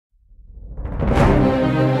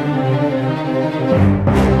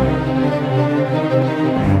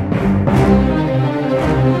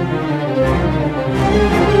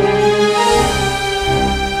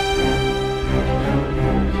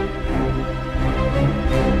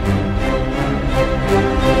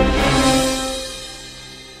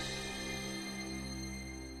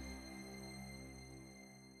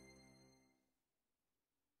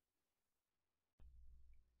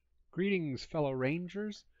Greetings, fellow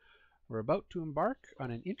rangers. We're about to embark on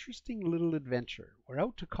an interesting little adventure. We're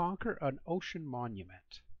out to conquer an ocean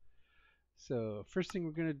monument. So first thing we're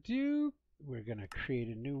going to do, we're going to create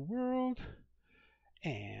a new world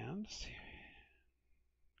and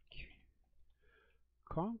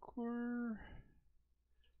conquer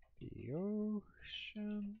the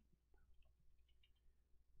ocean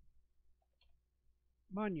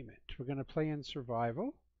monument. We're going to play in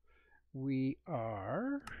survival. We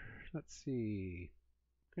are, let's see,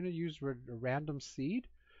 going to use a random seed.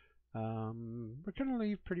 We're going to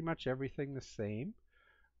leave pretty much everything the same.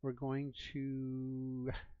 We're going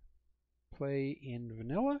to play in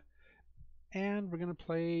vanilla, and we're going to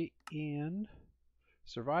play in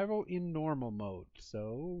survival in normal mode.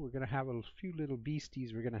 So we're going to have a few little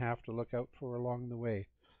beasties we're going to have to look out for along the way.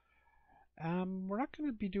 We're not going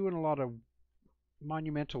to be doing a lot of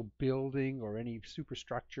monumental building or any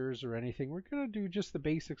superstructures or anything. We're going to do just the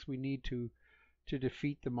basics we need to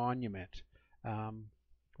defeat the monument.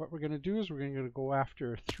 What we're going to do is we're going to go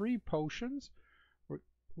after 3 potions.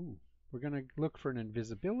 We're going to look for an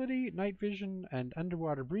invisibility, night vision, and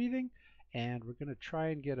underwater breathing, and we're going to try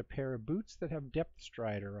and get a pair of boots that have depth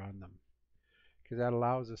strider on them, because that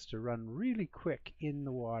allows us to run really quick in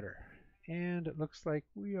the water. And it looks like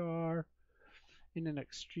we are in an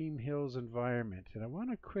extreme hills environment, and I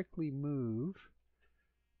want to quickly move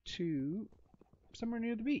to somewhere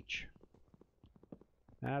near the beach.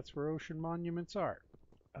 That's where ocean monuments are,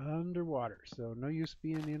 underwater, so no use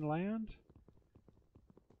being inland.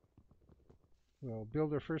 We'll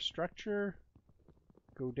build our first structure,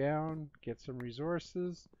 go down, get some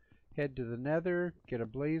resources, head to the Nether, get a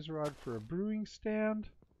blaze rod for a brewing stand,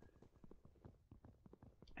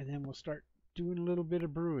 and then we'll start doing a little bit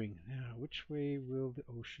of brewing. Now, which way will the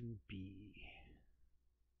ocean be?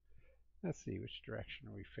 Let's see, which direction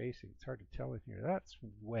are we facing? It's hard to tell in here. That's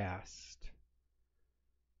west.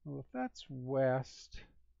 Well, if that's west,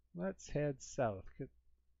 let's head south. Do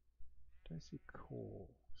I see coal?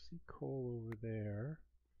 See coal over there.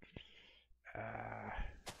 I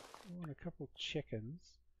want a couple chickens.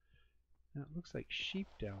 Now, it looks like sheep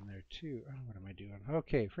down there too. Oh, what am I doing?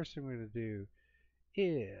 Okay, first thing we're going to do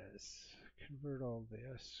is convert all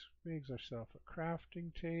this. Makes ourselves a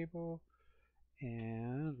crafting table,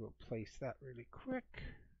 and we'll place that really quick.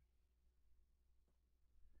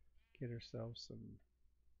 Get ourselves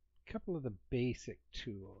a couple of the basic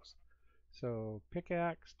tools. So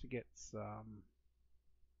pickaxe to get some.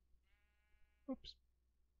 Oops.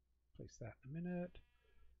 Place that in a minute.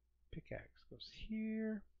 Pickaxe goes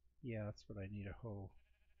here. Yeah, that's what I need, a hoe.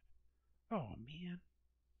 Oh man.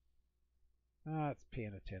 It's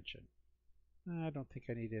paying attention. I don't think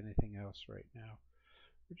I need anything else right now.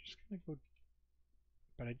 We're just going to go,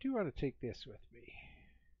 but I do want to take this with me.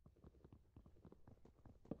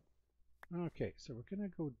 Okay, so we're going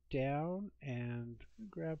to go down and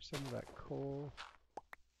grab some of that coal.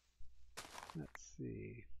 Let's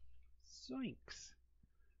see. Zoinks!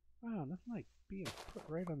 Wow, nothing like being put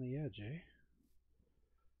right on the edge, eh?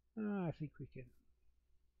 I think we can.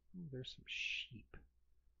 Oh, there's some sheep.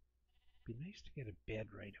 Be nice to get a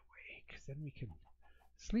bed right away, because then we can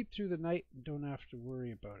sleep through the night and don't have to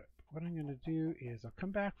worry about it. But what I'm going to do is I'll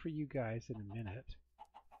come back for you guys in a minute.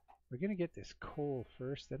 We're going to get this coal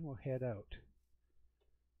first, then we'll head out.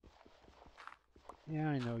 Yeah,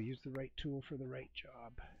 I know, use the right tool for the right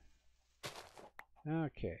job.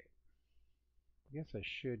 Okay. I guess I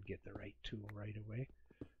should get the right tool right away.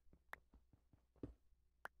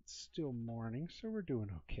 It's still morning, so we're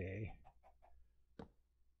doing okay.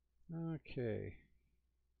 Okay.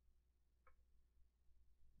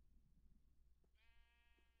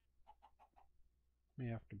 May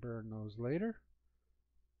have to burn those later.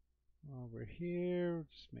 While we're here, we'll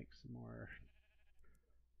just make some more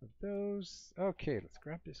of those. Okay, let's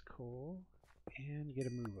grab this coal and get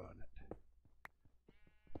a move on it.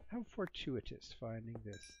 How fortuitous finding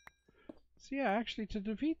this. So yeah, actually to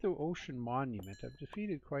defeat the ocean monument, I've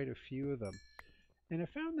defeated quite a few of them. And I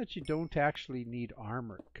found that you don't actually need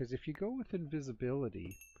armor, because if you go with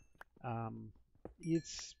invisibility,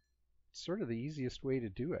 it's sort of the easiest way to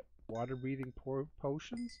do it. Water breathing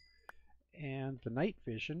potions and the night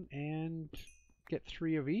vision, and get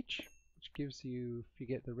 3 of each, which gives you, if you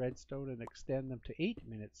get the redstone and extend them to 8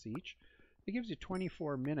 minutes each, it gives you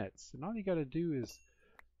 24 minutes. And all you got to do is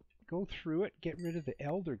go through it, get rid of the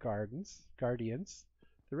elder guardians.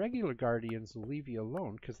 The regular guardians will leave you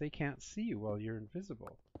alone because they can't see you while you're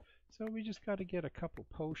invisible. So we just got to get a couple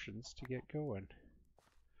potions to get going.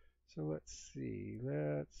 So let's see,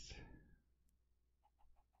 yeah,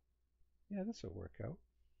 this will work out.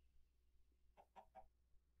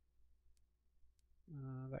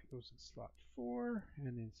 That goes in slot 4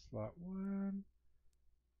 and in slot 1.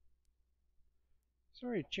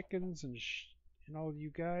 Sorry, chickens and all you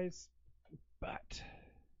guys, but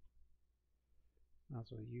might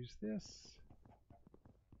as well use this.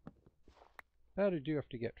 But I do have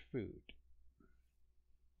to get food.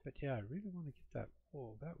 But yeah, I really want to get that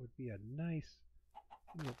wool. That would be a nice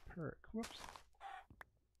little perk. Whoops.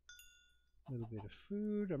 A little bit of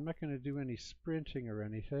food. I'm not going to do any sprinting or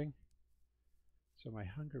anything, so my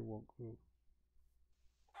hunger won't go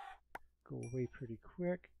away pretty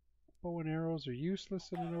quick. Bow and arrows are useless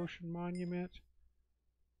in an ocean monument.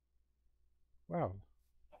 Wow.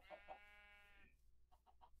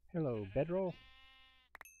 Hello, bedroll.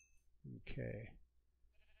 Okay.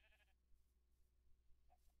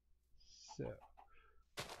 So,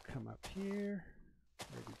 come up here.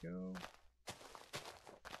 There we go.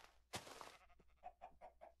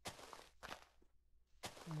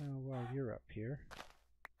 Now, while you're up here.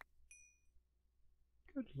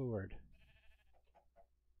 Good Lord.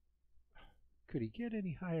 Could he get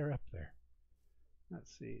any higher up there? Let's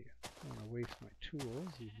see. I don't want to waste my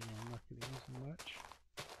tools, even though I'm not going to use them much.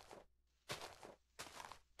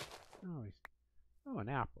 Oh, an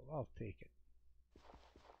apple. I'll take it.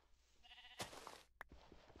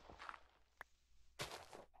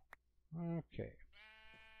 Okay.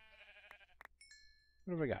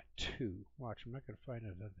 What have I got? 2. Watch, I'm not going to find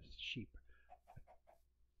another sheep.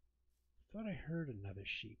 I thought I heard another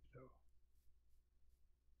sheep, though.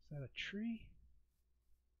 Is that a tree?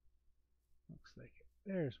 Looks like it.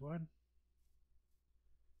 There's one.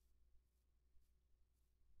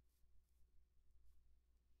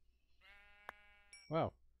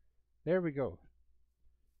 Well, there we go.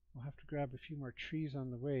 We'll have to grab a few more trees on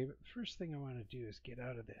the way, but the first thing I want to do is get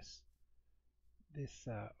out of this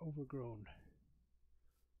overgrown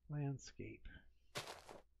landscape.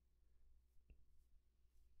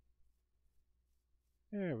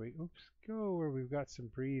 There we go where we've got some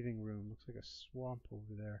breathing room. Looks like a swamp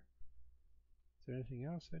over there. Is there anything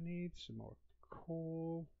else I need? Some more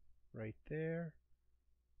coal right there.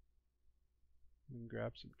 We can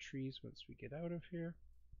grab some trees once we get out of here.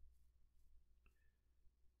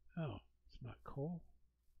 Oh, it's not coal.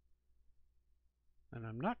 And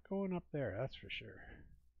I'm not going up there, that's for sure.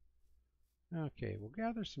 Okay, we'll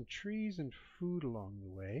gather some trees and food along the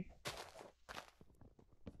way.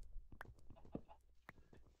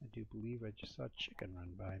 I do believe I just saw a chicken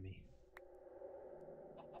run by me.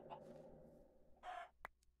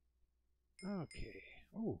 Okay.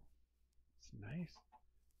 Oh, it's nice.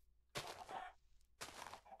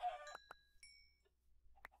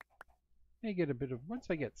 May get a bit of, once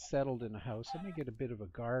I get settled in a house, I may get a bit of a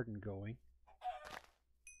garden going.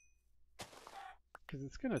 Because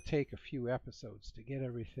it's going to take a few episodes to get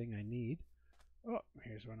everything I need. Oh,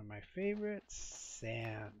 here's one of my favorites,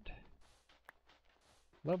 sand.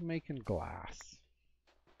 Love making glass.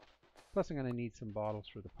 Plus I'm going to need some bottles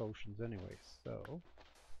for the potions anyway, so.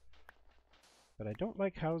 But I don't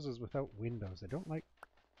like houses without windows. I don't like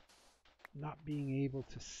not being able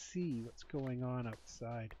to see what's going on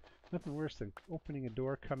outside. Nothing worse than opening a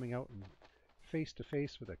door, coming out and face to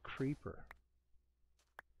face with a creeper.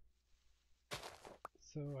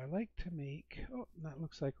 So I like to make, oh, that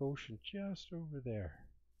looks like ocean just over there.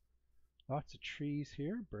 Lots of trees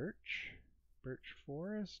here, birch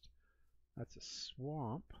forest. That's a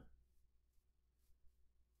swamp.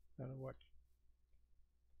 Gotta watch.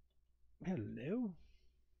 Hello.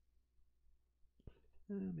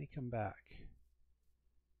 Let me come back.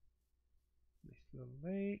 Nice little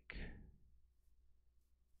lake.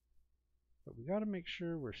 But we gotta make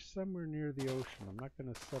sure we're somewhere near the ocean. I'm not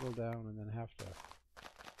gonna settle down and then have to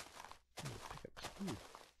pick up speed.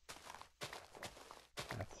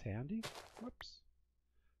 That's handy. Whoops.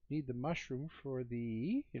 Need the mushroom for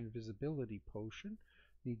the invisibility potion.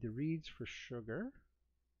 Need the reeds for sugar.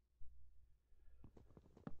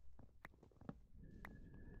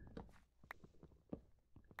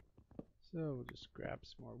 So we'll just grab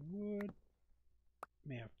some more wood.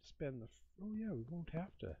 May have to spend the... Oh yeah, we won't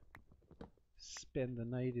have to spend the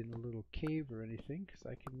night in a little cave or anything, because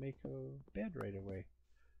I can make a bed right away.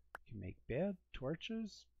 I can make bed,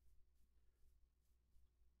 torches.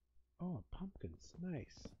 Oh, pumpkins,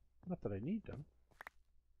 nice. Not that I need them.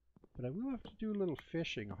 But I will have to do a little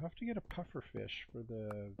fishing. I'll have to get a puffer fish for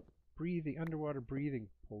the underwater breathing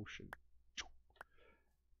potion.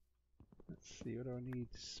 Let's see, what do I need?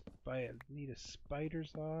 I need a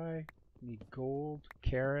spider's eye. Need gold,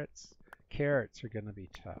 carrots. Carrots are going to be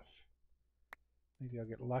tough. Maybe I'll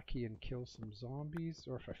get lucky and kill some zombies,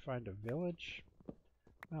 or if I find a village.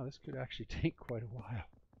 Wow, this could actually take quite a while.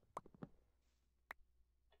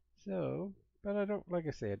 So, But I don't, like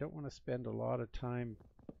I say, I don't want to spend a lot of time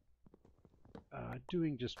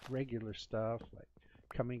doing just regular stuff like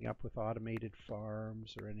coming up with automated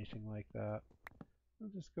farms or anything like that. I'll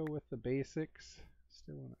just go with the basics.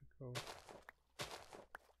 Still want to go.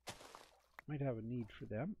 Might have a need for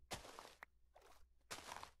them.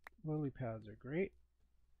 Lily pads are great.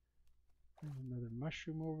 There's another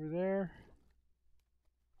mushroom over there.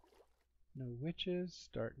 No witches.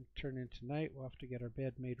 Starting to turn into night. We'll have to get our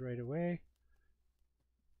bed made right away.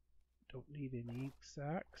 Don't need any ink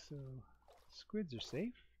sacks, so squids are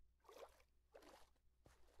safe.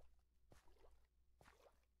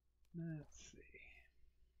 Let's see.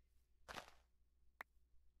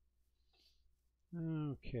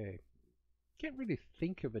 Okay. Can't really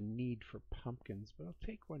think of a need for pumpkins, but I'll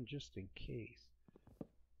take one just in case.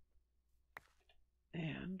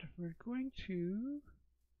 And we're going to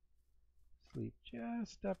sleep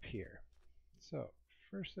just up here. So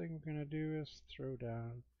first thing we're going to do is throw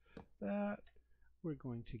down that. We're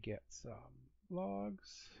going to get some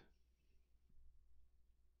logs.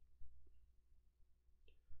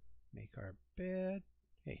 Make our bed.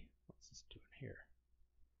 Hey, what's this doing here?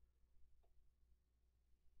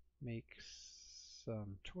 Make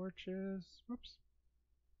some torches. Whoops.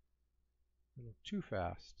 A little too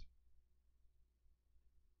fast.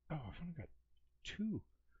 Oh, I've only got 2.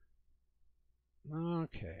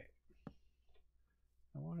 Okay.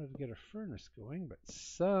 I wanted to get a furnace going, but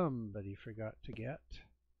somebody forgot to get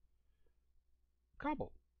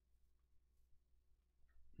cobble.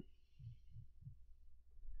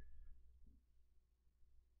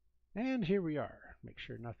 And here we are. Make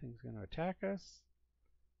sure nothing's going to attack us.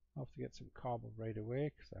 I'll have to get some cobble right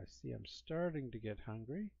away because I see I'm starting to get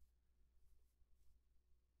hungry.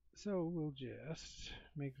 So we'll just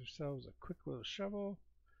make ourselves a quick little shovel.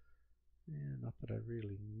 And not that I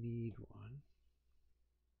really need one.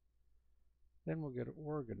 Then we'll get it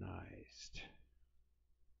organized.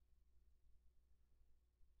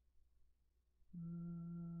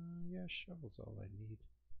 Yeah, shovel's all I need.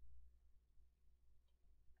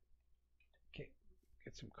 Okay,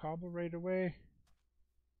 get some cobble right away.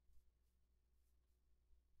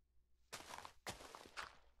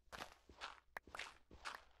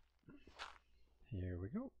 Here we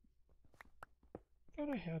go. Thought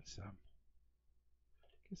I had some.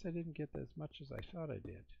 Guess I didn't get as much as I thought I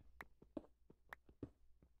did.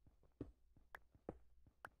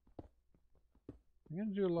 I'm going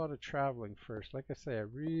to do a lot of traveling first. Like I say, I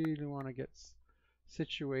really want to get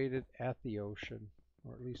situated at the ocean,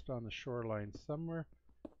 or at least on the shoreline somewhere,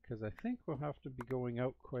 because I think we'll have to be going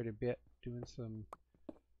out quite a bit, doing some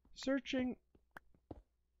searching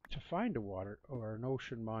to find a water or an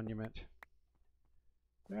ocean monument.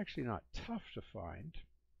 They're actually not tough to find.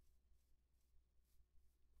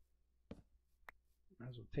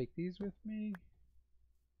 Might as well take these with me.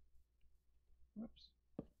 Whoops.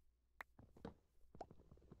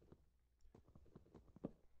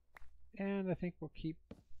 And I think we'll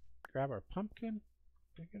grab our pumpkin.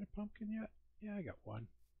 Did I get a pumpkin yet? Yeah, I got one.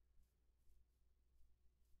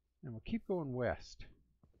 And we'll keep going west,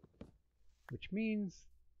 which means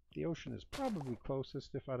the ocean is probably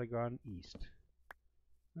closest if I'd have gone east.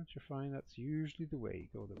 Don't you find that's usually the way?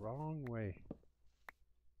 You go the wrong way.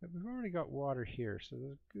 But we've already got water here, so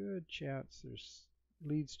there's a good chance there's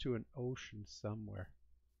leads to an ocean somewhere.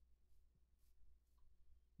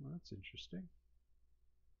 Well, that's interesting.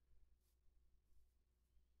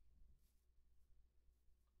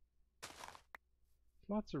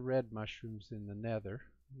 Lots of red mushrooms in the Nether.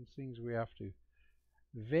 These things we have to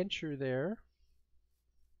venture there.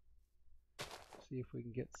 See if we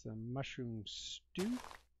can get some mushroom stew.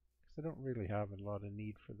 Because I don't really have a lot of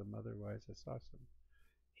need for them otherwise. I saw some.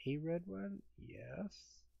 A red one? Yes.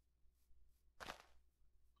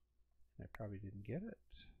 I probably didn't get it.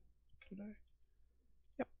 Did I?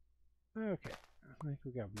 Yep. Okay. I think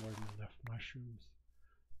we got more than enough mushrooms.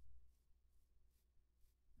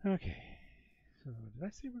 Okay. So, did I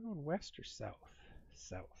say we're going west or south?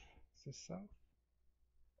 South. Is this south?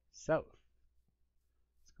 South.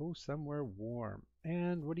 Let's go somewhere warm.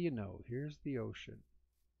 And what do you know? Here's the ocean.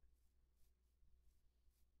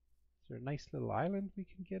 Is there a nice little island we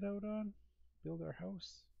can get out on? Build our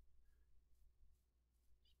house?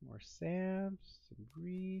 Some more sand, some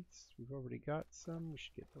reeds. We've already got some. We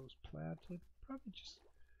should get those planted. Probably just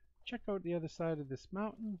check out the other side of this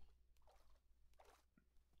mountain.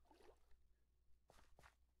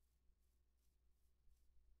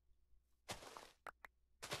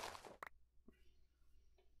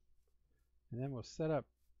 And then we'll set up,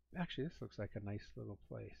 actually this looks like a nice little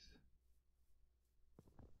place.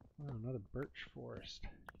 Oh, another birch forest.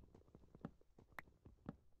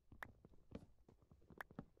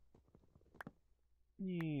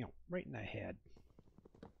 Yeah, right in the head.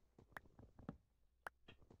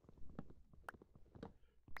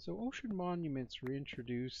 So ocean monuments were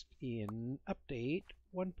introduced in update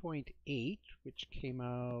 1.8, which came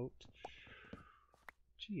out,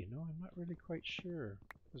 gee, I'm not really quite sure.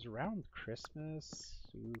 It was around Christmas.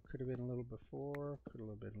 Ooh, could have been a little before, could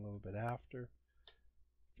have been a little bit after.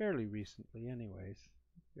 Fairly recently anyways.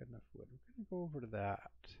 Got enough wood. We're going to go over to that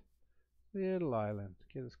little island.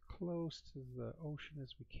 Get as close to the ocean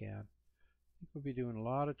as we can. I think we'll be doing a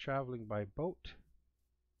lot of traveling by boat.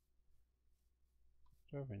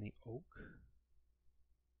 Do I have any oak?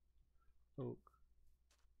 Oak.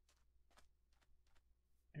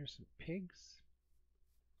 There's some pigs.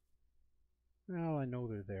 Well, I know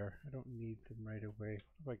they're there. I don't need them right away.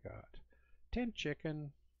 What have I got? 10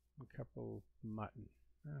 chicken, a couple mutton.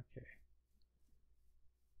 Okay.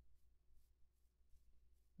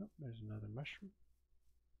 Oh, there's another mushroom.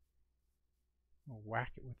 I'll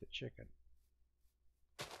whack it with the chicken.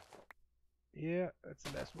 Yeah, that's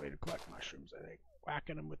the best way to collect mushrooms, I think.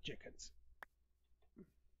 Whacking them with chickens.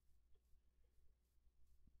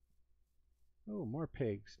 Oh, more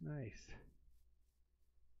pigs. Nice.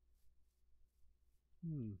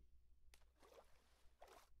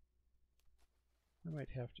 I might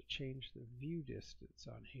have to change the view distance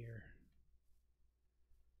on here.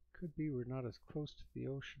 Could be we're not as close to the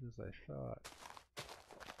ocean as I thought.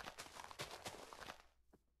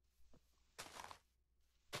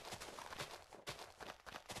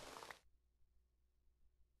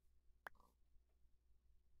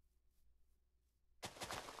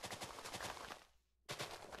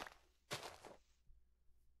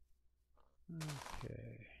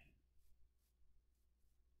 Okay.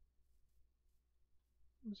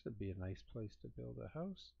 This would be a nice place to build a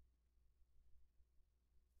house.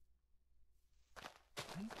 I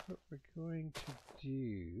think what we're going to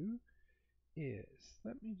do is,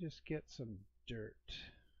 let me just get some dirt.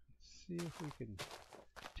 Let's see if we can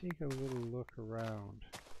take a little look around.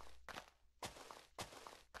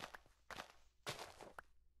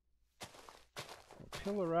 We'll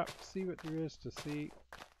pillar up, see what there is to see.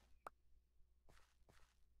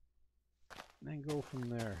 And go from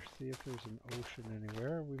there. See if there's an ocean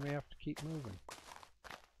anywhere. We may have to keep moving.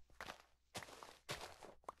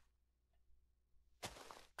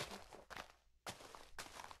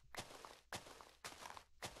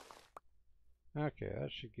 Okay,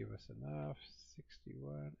 that should give us enough.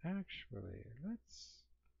 61. Actually, let's...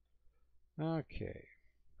 Okay.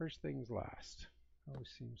 First things last.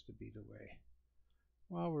 Always seems to be the way.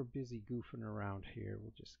 While we're busy goofing around here,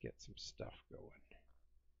 we'll just get some stuff going.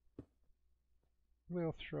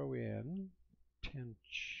 We'll throw in 10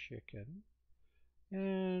 chicken.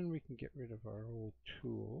 And we can get rid of our old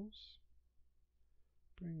tools.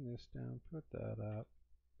 Bring this down, put that up.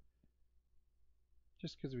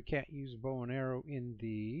 Just because we can't use bow and arrow in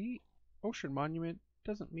the ocean monument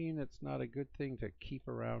doesn't mean it's not a good thing to keep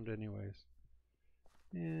around anyways.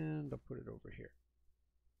 And I'll put it over here.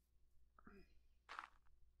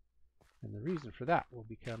 And the reason for that will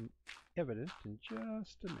become evident in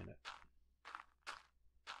just a minute.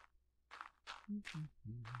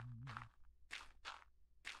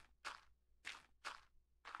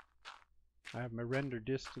 I have my render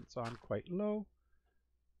distance on quite low,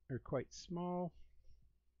 or quite small.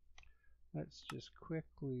 Let's just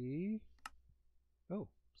quickly, oh,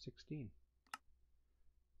 16.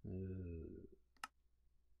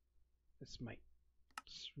 This might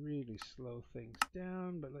really slow things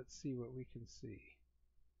down, but let's see what we can see.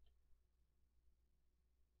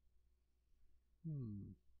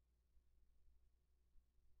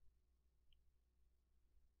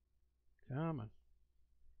 Come on.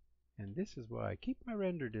 And this is why I keep my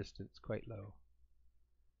render distance quite low.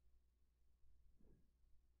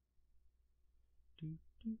 You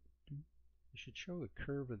should show the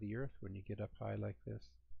curve of the earth when you get up high like this.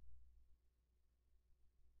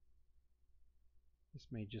 This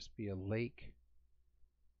may just be a lake.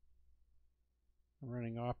 I'm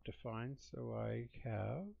running Optifine, so I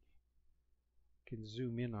can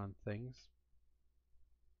zoom in on things.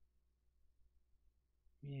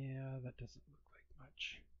 Yeah, that doesn't look like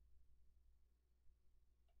much.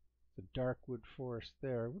 The dark wood forest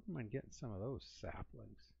there. I wouldn't mind getting some of those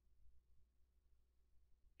saplings.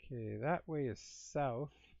 Okay, that way is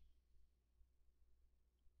south.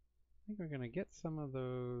 I think we're going to get some of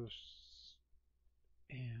those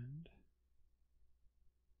and...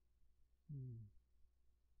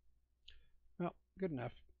 Well, good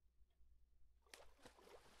enough.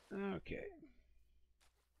 Okay.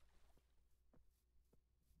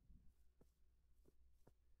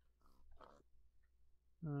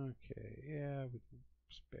 Okay, yeah, we can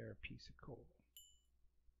spare a piece of coal.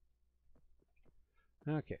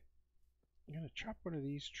 Okay, I'm going to chop one of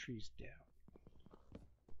these trees down.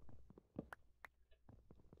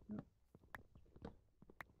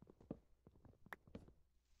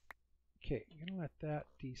 Okay, I'm going to let that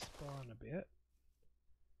despawn a bit.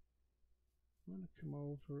 I'm going to come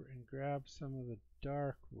over and grab some of the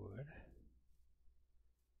dark wood.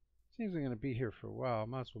 Seems I'm going to be here for a while.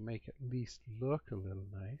 Might as well make it at least look a little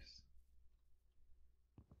nice.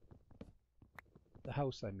 The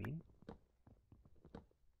house, I mean.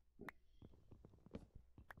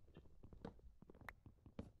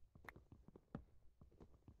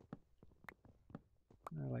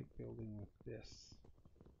 I like building with this.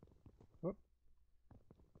 Whoop.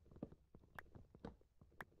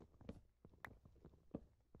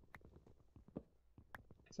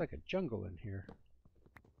 It's like a jungle in here.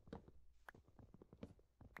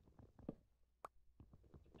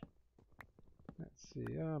 Let's see.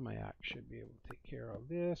 Oh, my axe should be able to take care of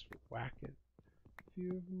this. We'll whack it. A few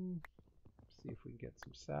of them. See if we can get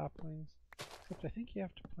some saplings. Except I think you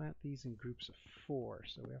have to plant these in groups of 4,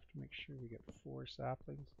 so we have to make sure we get 4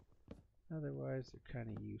 saplings. Otherwise, they're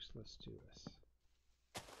kind of useless to us.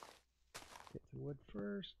 Get the wood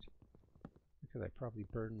first, because I probably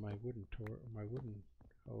burned my wooden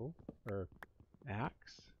hoe or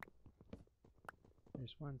axe.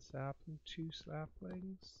 There's 1 sapling, 2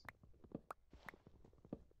 saplings.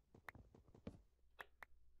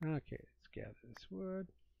 Okay, let's gather this wood.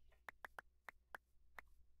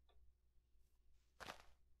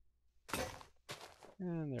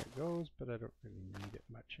 And there it goes, but I don't really need it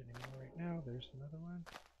much anymore right now. There's another one.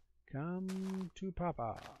 Come to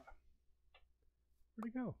Papa. Where'd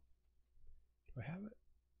it go? Do I have it?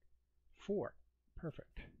 4.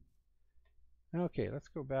 Perfect. Okay, let's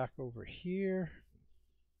go back over here.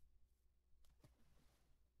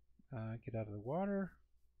 Get out of the water.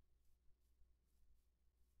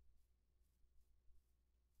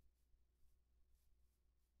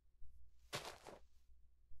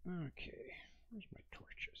 Okay, where's my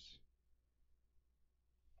torches?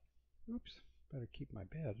 Oops, better keep my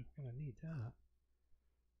bed. I'm going to need that.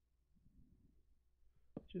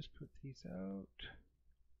 Just put these out.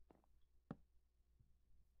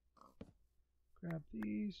 Grab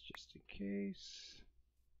these just in case.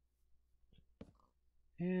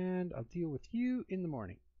 And I'll deal with you in the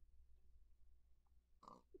morning.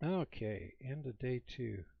 Okay, end of day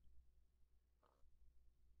 2.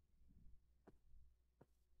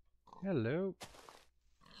 Hello.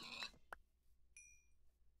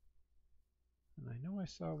 And I know I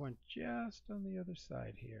saw one just on the other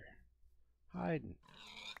side here. Hiding.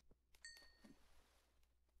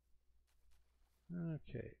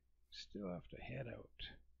 Okay, still have to head out.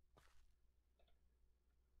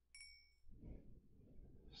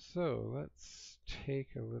 So let's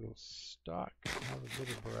take a little stock and have a bit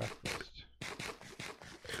of breakfast.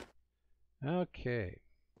 Okay.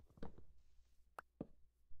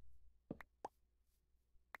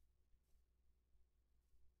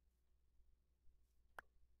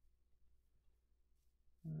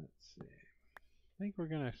 Let's see. I think we're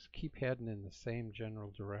going to keep heading in the same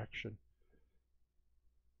general direction.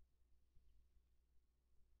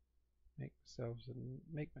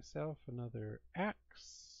 Make myself another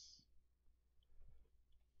axe.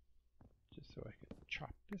 Just so I can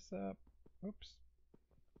chop this up. Oops.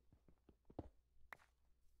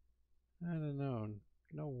 I don't know.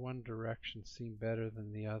 No one direction seemed better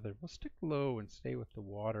than the other. We'll stick low and stay with the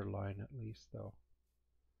water line at least, though.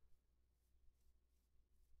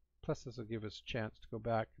 Plus, this will give us a chance to go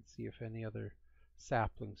back and see if any other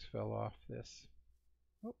saplings fell off this.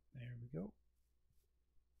 Oh, there we go.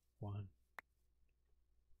 1.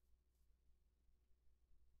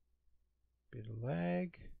 Bit of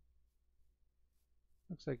lag.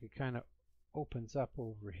 Looks like it kind of opens up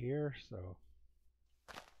over here, so.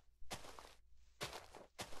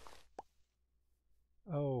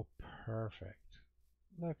 Oh, perfect.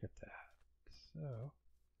 Look at that. So.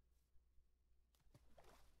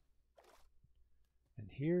 And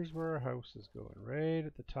here's where our house is going, right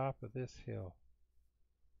at the top of this hill.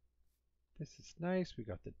 This is nice. We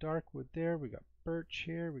got the dark wood there. We got birch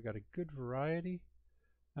here. We got a good variety.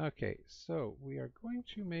 Okay, so we are going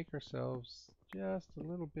to make ourselves just a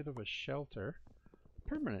little bit of a shelter,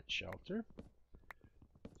 permanent shelter,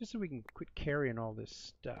 just so we can quit carrying all this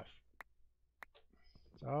stuff.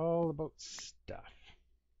 It's all about stuff.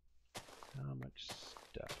 How much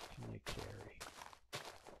stuff can you carry?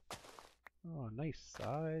 Oh, nice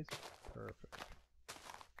size. Perfect.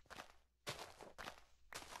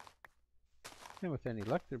 And with any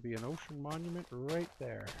luck, there'll be an ocean monument right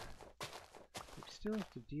there. We still have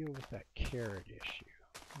to deal with that carrot issue.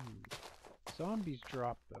 zombies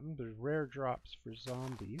drop them. There's rare drops for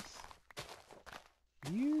zombies.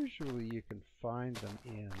 Usually you can find them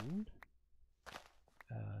in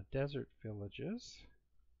desert villages.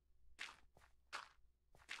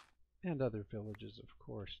 And other villages, of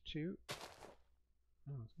course, too.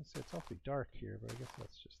 Oh, I was going to say it's awfully dark here, but I guess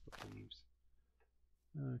that's just the leaves.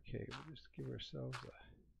 Okay, we'll just give ourselves a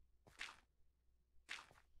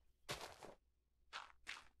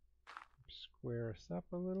square us up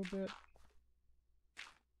a little bit.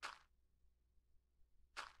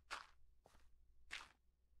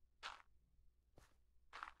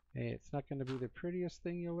 Hey, it's not going to be the prettiest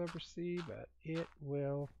thing you'll ever see, but it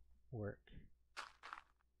will work.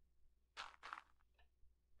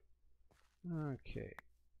 Okay.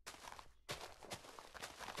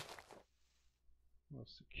 We'll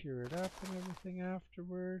secure it up and everything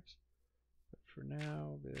afterwards. But for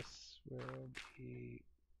now, this will be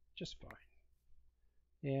just fine.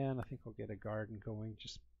 And I think I'll get a garden going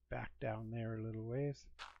just back down there a little ways.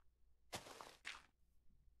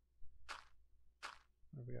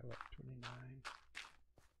 We got like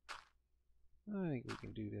 29. I think we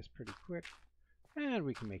can do this pretty quick. And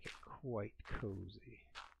we can make it quite cozy.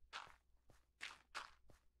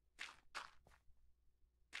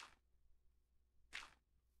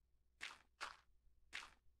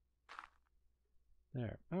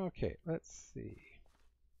 There. Okay, let's see.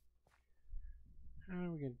 How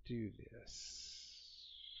are we going to do this?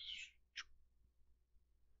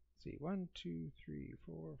 Let's see. 1, 2, 3,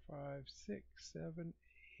 4, 5, 6, 7,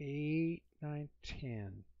 8, 9,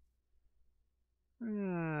 10.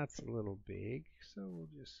 That's a little big, so we'll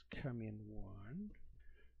just come in one.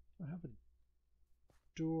 I'll have a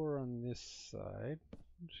door on this side.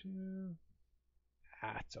 2.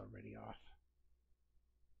 It's already off.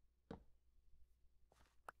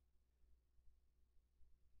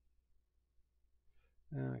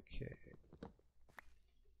 Okay.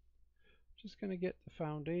 Just going to get the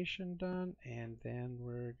foundation done, and then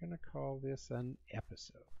we're going to call this an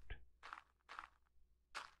episode.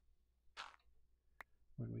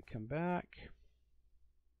 When we come back,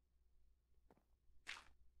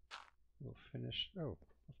 we'll finish. Oh,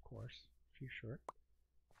 of course, a few short.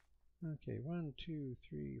 Okay, 1, 2,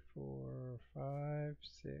 3, 4, 5,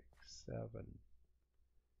 6, 7.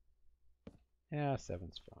 Yeah,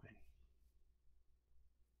 7's fine.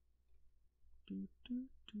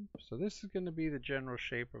 So this is going to be the general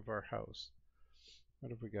shape of our house.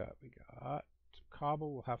 What have we got? We got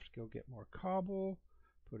cobble. We'll have to go get more cobble.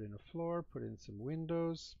 Put in a floor. Put in some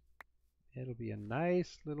windows. It'll be a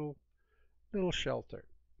nice little shelter.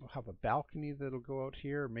 We'll have a balcony that'll go out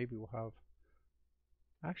here. Maybe we'll have.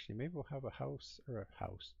 Actually, maybe we'll have a house or a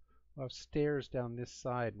house. We'll have stairs down this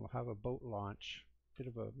side, and we'll have a boat launch.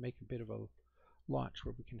 Make a bit of a launch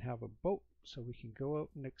where we can have a boat, so we can go out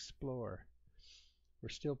and explore. We're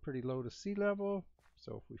still pretty low to sea level,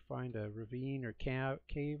 so if we find a ravine or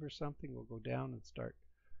cave or something, we'll go down and start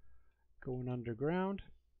going underground.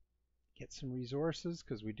 Get some resources,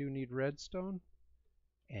 because we do need redstone,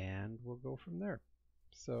 and we'll go from there.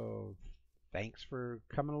 So thanks for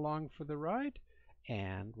coming along for the ride,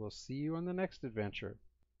 and we'll see you on the next adventure.